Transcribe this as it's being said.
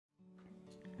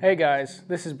Hey guys,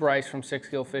 this is Bryce from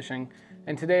Sixgill Fishing,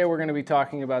 and today we're going to be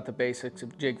talking about the basics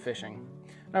of jig fishing.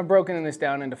 And I've broken this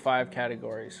down into 5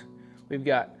 categories. We've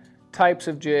got types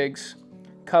of jigs,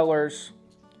 colors,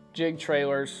 jig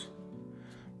trailers,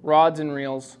 rods and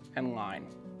reels, and line.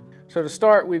 So to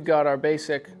start, we've got our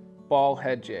basic ball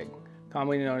head jig,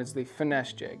 commonly known as the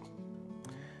finesse jig.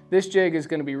 This jig is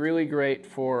going to be really great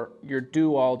for your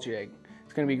do-all jig.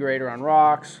 It's going to be great around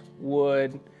rocks,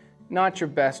 wood, not your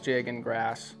best jig in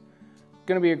grass.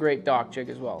 Going to be a great dock jig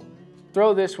as well.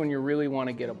 Throw this when you really want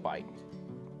to get a bite.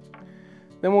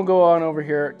 Then we'll go on over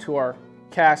here to our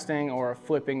casting or a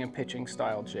flipping and pitching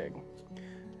style jig.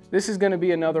 This is going to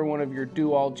be another one of your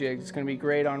do-all jigs. It's going to be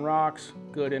great on rocks,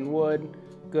 good in wood,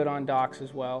 good on docks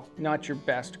as well. Not your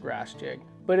best grass jig,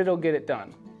 but it'll get it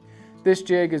done. This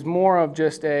jig is more of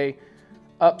just a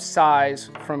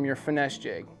upsize from your finesse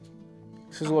jig.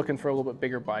 This is looking for a little bit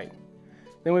bigger bite.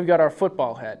 Then we've got our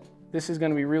football head. This is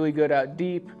going to be really good out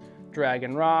deep,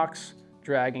 dragging rocks,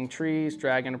 dragging trees,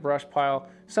 dragging a brush pile,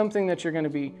 something that you're going to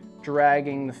be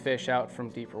dragging the fish out from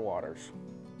deeper waters.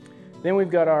 Then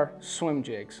we've got our swim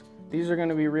jigs. These are going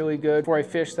to be really good for a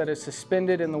fish that is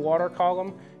suspended in the water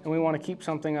column and we want to keep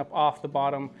something up off the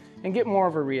bottom and get more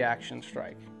of a reaction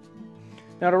strike.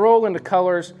 Now to roll into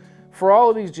colors, for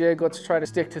all of these jigs, let's try to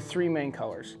stick to 3 main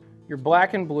colors. Your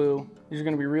black and blue, these are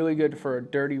going to be really good for a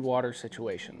dirty water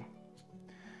situation.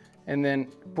 And then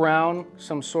brown,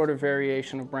 some sort of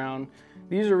variation of brown.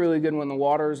 These are really good when the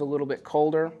water is a little bit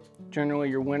colder, generally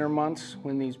your winter months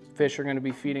when these fish are going to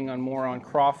be feeding more on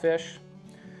crawfish.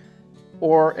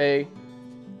 Or a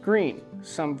green,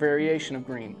 some variation of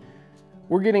green.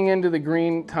 We're getting into the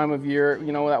green time of year,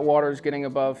 you know, that water is getting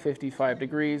above 55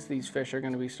 degrees. These fish are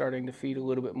going to be starting to feed a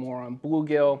little bit more on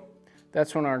bluegill.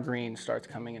 That's when our green starts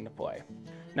coming into play.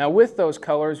 Now with those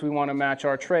colors, we want to match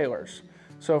our trailers.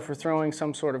 So if we're throwing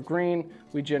some sort of green,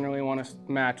 we generally want to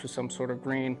match with some sort of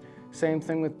green. Same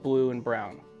thing with blue and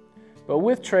brown. But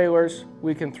with trailers,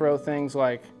 we can throw things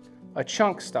like a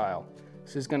chunk style.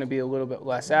 This is going to be a little bit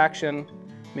less action,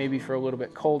 maybe for a little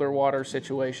bit colder water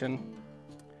situation.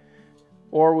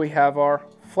 Or we have our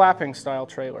flapping style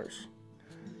trailers.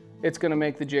 It's going to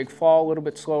make the jig fall a little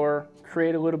bit slower,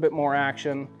 create a little bit more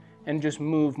action, and just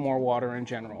move more water in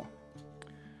general.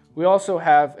 We also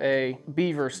have a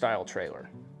beaver style trailer.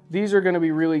 These are going to be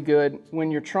really good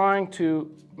when you're trying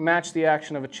to match the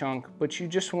action of a chunk, but you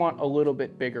just want a little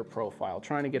bit bigger profile,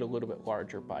 trying to get a little bit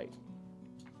larger bite.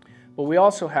 But we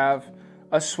also have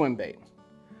a swim bait.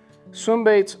 Swim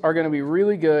baits are going to be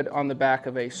really good on the back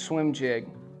of a swim jig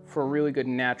for a really good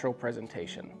natural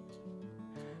presentation.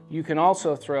 You can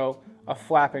also throw a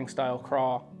flapping style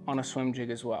craw on a swim jig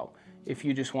as well, if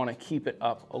you just want to keep it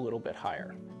up a little bit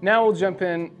higher. Now we'll jump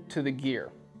into the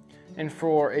gear. And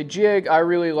for a jig, I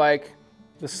really like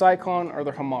the Cyclone or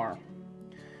the Hamar.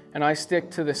 And I stick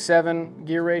to the 7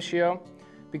 gear ratio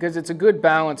because it's a good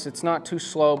balance. It's not too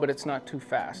slow, but it's not too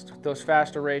fast. With those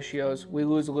faster ratios, we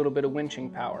lose a little bit of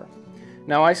winching power.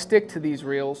 Now I stick to these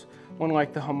reels, one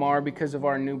like the Hamar, because of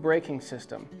our new braking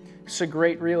system. It's a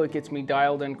great reel, it gets me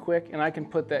dialed in quick, and I can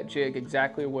put that jig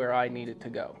exactly where I need it to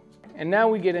go. And now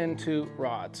we get into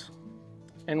rods.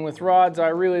 And with rods, I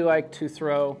really like to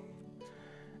throw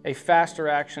a faster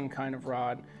action kind of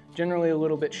rod, generally a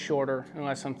little bit shorter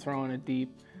unless I'm throwing it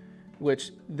deep,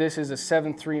 which this is a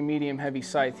 7.3 medium heavy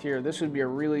scythe here. This would be a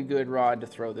really good rod to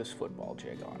throw this football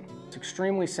jig on. It's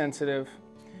extremely sensitive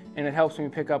and it helps me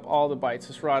pick up all the bites.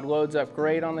 This rod loads up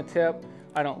great on the tip.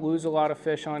 I don't lose a lot of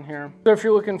fish on here. So if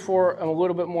you're looking for a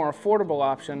little bit more affordable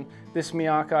option, this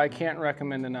Miyaka I can't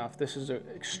recommend enough. This is an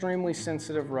extremely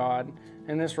sensitive rod,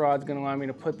 and this rod's gonna allow me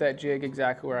to put that jig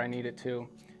exactly where I need it to.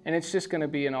 And it's just gonna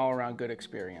be an all-around good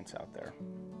experience out there.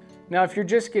 Now, if you're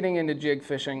just getting into jig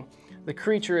fishing, the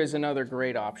Creature is another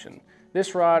great option.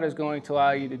 This rod is going to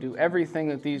allow you to do everything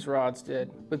that these rods did,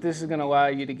 but this is gonna allow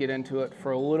you to get into it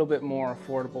for a little bit more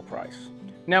affordable price.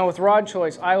 Now with rod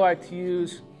choice, I like to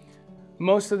use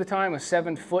most of the time a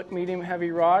 7-foot medium heavy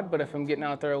rod, but if I'm getting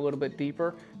out there a little bit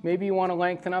deeper, maybe you want to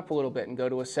lengthen up a little bit and go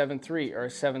to a 7.3 or a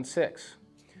 7.6.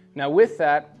 Now with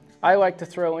that, I like to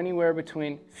throw anywhere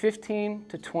between 15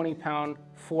 to 20 pound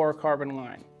fluorocarbon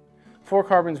line.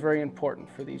 Fluorocarbon is very important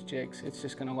for these jigs. It's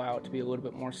just going to allow it to be a little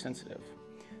bit more sensitive.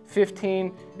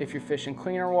 15 if you're fishing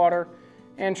cleaner water,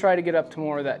 and try to get up to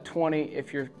more of that 20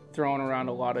 if you're throwing around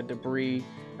a lot of debris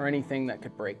or anything that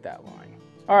could break that line.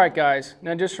 All right guys,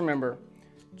 now just remember,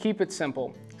 keep it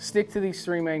simple. Stick to these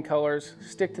 3 main colors,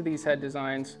 stick to these head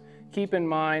designs. Keep in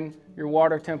mind your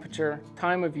water temperature,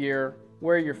 time of year,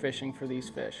 where you're fishing for these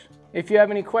fish. If you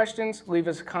have any questions, leave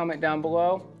us a comment down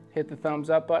below, hit the thumbs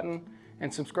up button,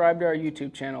 and subscribe to our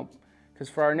YouTube channel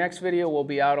because for our next video we'll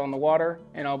be out on the water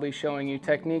and I'll be showing you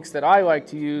techniques that I like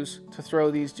to use to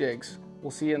throw these jigs. We'll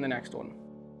see you in the next one.